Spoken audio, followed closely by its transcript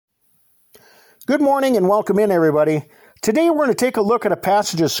Good morning and welcome in, everybody. Today we're going to take a look at a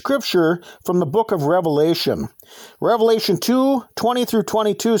passage of Scripture from the book of Revelation. Revelation 2:20 through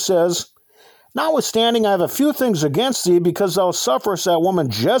 22 says, "Notwithstanding, I have a few things against thee, because thou sufferest that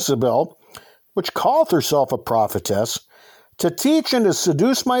woman Jezebel, which calleth herself a prophetess, to teach and to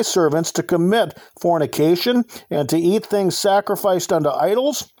seduce my servants to commit fornication and to eat things sacrificed unto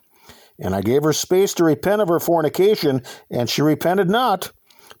idols. And I gave her space to repent of her fornication, and she repented not.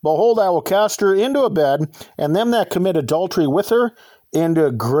 Behold, I will cast her into a bed, and them that commit adultery with her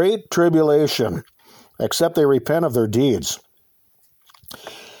into great tribulation, except they repent of their deeds."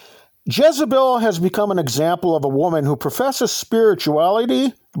 Jezebel has become an example of a woman who professes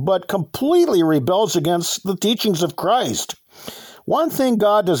spirituality, but completely rebels against the teachings of Christ. One thing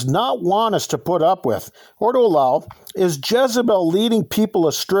God does not want us to put up with or to allow is Jezebel leading people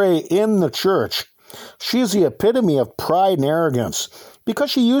astray in the church. She is the epitome of pride and arrogance,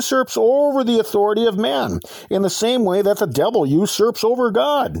 because she usurps over the authority of man in the same way that the devil usurps over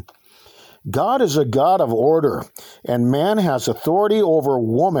God. God is a God of order, and man has authority over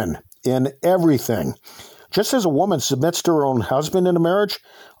woman in everything. Just as a woman submits to her own husband in a marriage,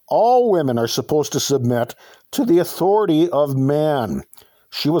 all women are supposed to submit to the authority of man.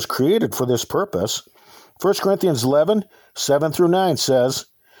 She was created for this purpose. 1 Corinthians 11:7 through 9 says,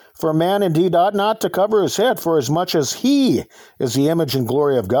 "For a man indeed ought not to cover his head, for as much as he is the image and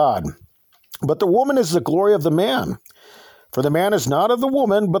glory of God. But the woman is the glory of the man. For the man is not of the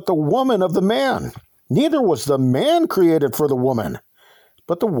woman, but the woman of the man. Neither was the man created for the woman,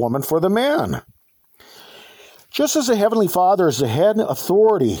 but the woman for the man." Just as the Heavenly Father is the head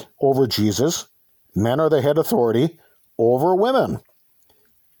authority over Jesus, men are the head authority over women.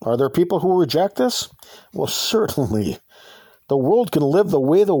 Are there people who reject this? Well, certainly. The world can live the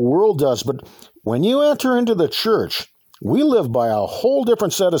way the world does, but when you enter into the church, we live by a whole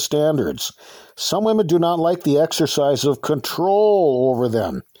different set of standards. Some women do not like the exercise of control over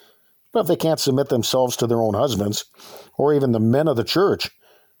them. But if they can't submit themselves to their own husbands, or even the men of the church,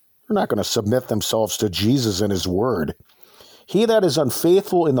 they're not going to submit themselves to Jesus and his word. He that is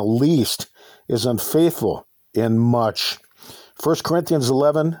unfaithful in the least is unfaithful in much. 1 Corinthians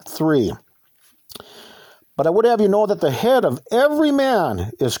 11:3. "But I would have you know that the head of every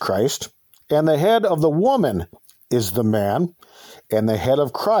man is Christ, and the head of the woman is the man, and the head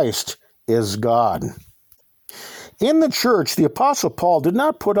of Christ is God." In the church, the Apostle Paul did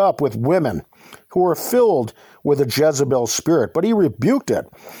not put up with women who were filled with a Jezebel spirit, but he rebuked it.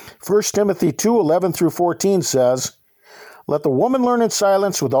 1 Timothy 2:11 through 14 says, "Let the woman learn in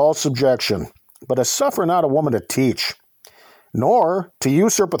silence with all subjection, but suffer not a woman to teach, nor to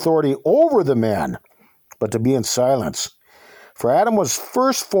usurp authority over the man, but to be in silence. For Adam was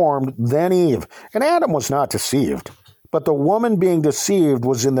first formed, then Eve, and Adam was not deceived, but the woman being deceived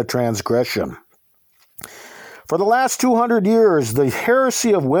was in the transgression." For the last 200 years, the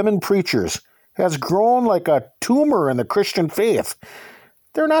heresy of women preachers has grown like a tumor in the Christian faith.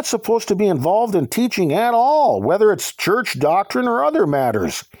 They're not supposed to be involved in teaching at all, whether it's church doctrine or other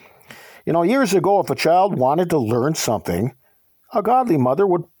matters. Years ago, if a child wanted to learn something, a godly mother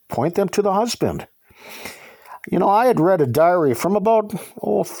would point them to the husband. I had read a diary from about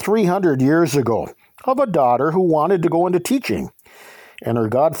 300 years ago of a daughter who wanted to go into teaching, and her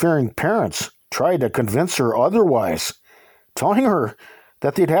God-fearing parents tried to convince her otherwise, telling her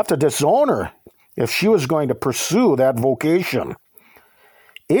that they'd have to disown her if she was going to pursue that vocation.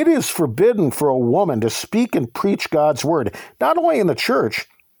 It is forbidden for a woman to speak and preach God's word, not only in the church,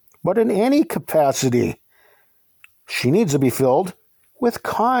 but in any capacity. She needs to be filled with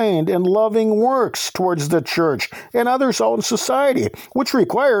kind and loving works towards the church and others out in society, which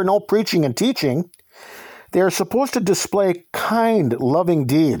require no preaching and teaching. They are supposed to display kind, loving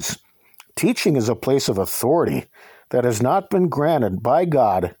deeds. Teaching is a place of authority that has not been granted by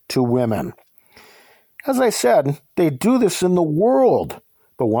God to women. As I said, they do this in the world,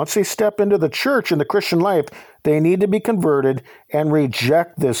 but once they step into the church and the Christian life, they need to be converted and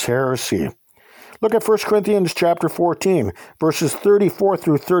reject this heresy. Look at 1 Corinthians chapter 14, verses 34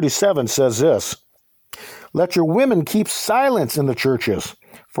 through 37 says this, "Let your women keep silence in the churches,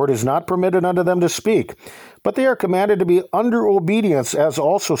 for it is not permitted unto them to speak, but they are commanded to be under obedience, as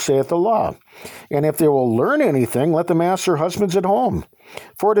also saith the law. And if they will learn anything, let them ask their husbands at home.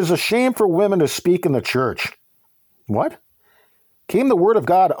 For it is a shame for women to speak in the church." What? Came the word of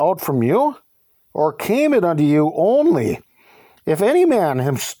God out from you? Or came it unto you only? If any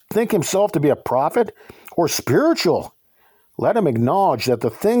man think himself to be a prophet or spiritual, let him acknowledge that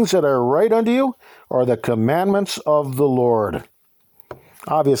the things that are right unto you are the commandments of the Lord.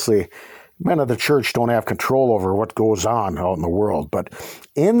 Obviously, Men of the church don't have control over what goes on out in the world, but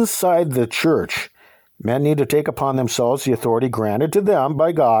inside the church, men need to take upon themselves the authority granted to them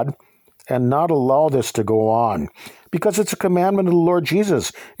by God and not allow this to go on, because it's a commandment of the Lord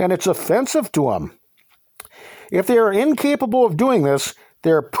Jesus, and it's offensive to him. If they are incapable of doing this,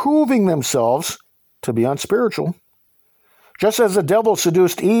 they're proving themselves to be unspiritual. Just as the devil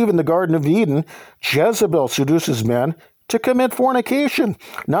seduced Eve in the Garden of Eden, Jezebel seduces men to commit fornication,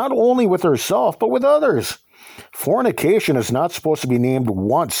 not only with herself, but with others. Fornication is not supposed to be named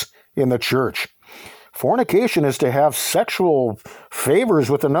once in the church. Fornication is to have sexual favors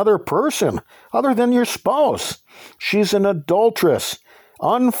with another person other than your spouse. She's an adulteress,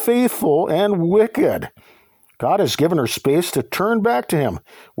 unfaithful, and wicked. God has given her space to turn back to him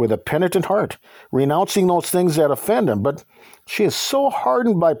with a penitent heart, renouncing those things that offend him. But she is so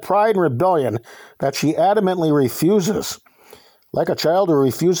hardened by pride and rebellion that she adamantly refuses. Like a child who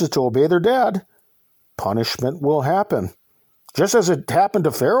refuses to obey their dad, punishment will happen, just as it happened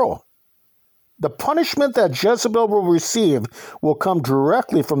to Pharaoh. The punishment that Jezebel will receive will come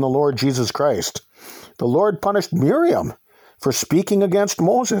directly from the Lord Jesus Christ. The Lord punished Miriam for speaking against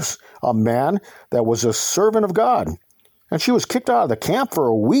Moses, a man that was a servant of God. And she was kicked out of the camp for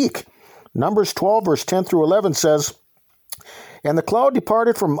a week. Numbers 12, verse 10 through 11 says, "And the cloud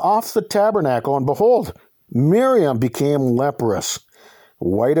departed from off the tabernacle, and behold, Miriam became leprous,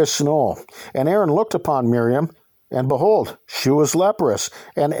 white as snow. And Aaron looked upon Miriam, and behold, she was leprous.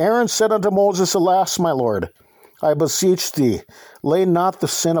 And Aaron said unto Moses, Alas, my Lord, I beseech thee, lay not the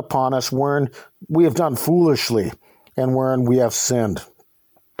sin upon us wherein we have done foolishly, and wherein we have sinned."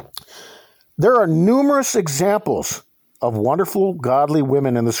 There are numerous examples of wonderful, godly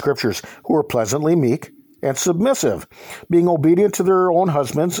women in the Scriptures who are pleasantly meek and submissive, being obedient to their own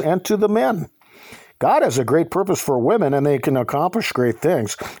husbands and to the men. God has a great purpose for women, and they can accomplish great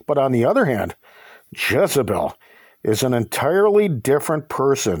things. But on the other hand, Jezebel is an entirely different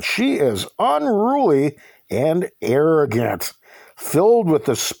person. She is unruly and arrogant, filled with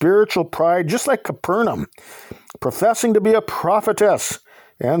the spiritual pride, just like Capernaum, professing to be a prophetess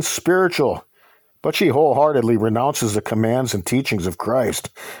and spiritual. But she wholeheartedly renounces the commands and teachings of Christ.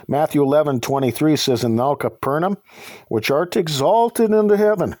 Matthew 11:23 says, "And thou, Capernaum, which art exalted into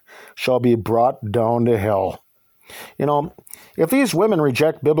heaven, shall be brought down to hell." You know, if these women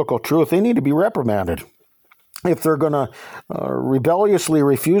reject biblical truth, they need to be reprimanded. If they're going to rebelliously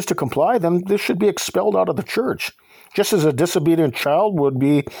refuse to comply, then this should be expelled out of the church, just as a disobedient child would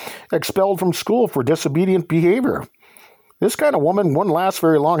be expelled from school for disobedient behavior. This kind of woman wouldn't last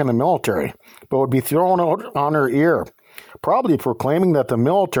very long in the military, but would be thrown out on her ear, probably proclaiming that the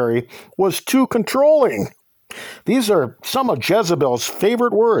military was too controlling. These are some of Jezebel's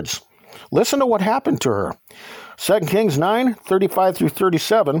favorite words. Listen to what happened to her. 2 Kings 9:35 through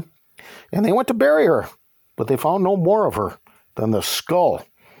 37, "And they went to bury her, but they found no more of her than the skull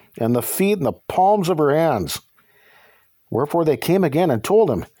and the feet and the palms of her hands. Wherefore they came again and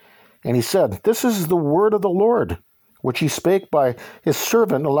told him, and he said, This is the word of the Lord, which he spake by his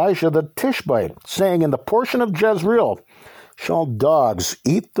servant Elijah the Tishbite, saying, In the portion of Jezreel shall dogs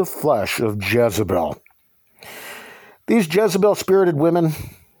eat the flesh of Jezebel." These Jezebel-spirited women,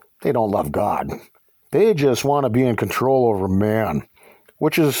 they don't love God. They just want to be in control over man,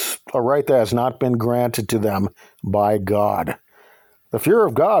 which is a right that has not been granted to them by God. The fear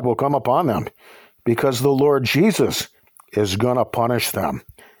of God will come upon them because the Lord Jesus is going to punish them.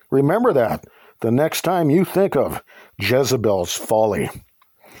 Remember that the next time you think of Jezebel's folly.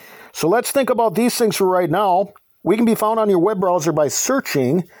 So let's think about these things for right now. We can be found on your web browser by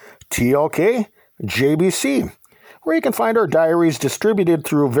searching tlkjbc, where you can find our diaries distributed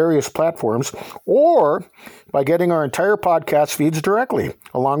through various platforms, or by getting our entire podcast feeds directly,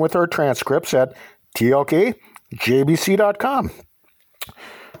 along with our transcripts at tlkjbc.com.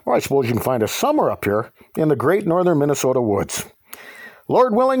 Or I suppose you can find us somewhere up here in the great northern Minnesota woods.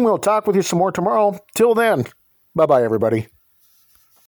 Lord willing, we'll talk with you some more tomorrow. Till then, bye-bye, everybody.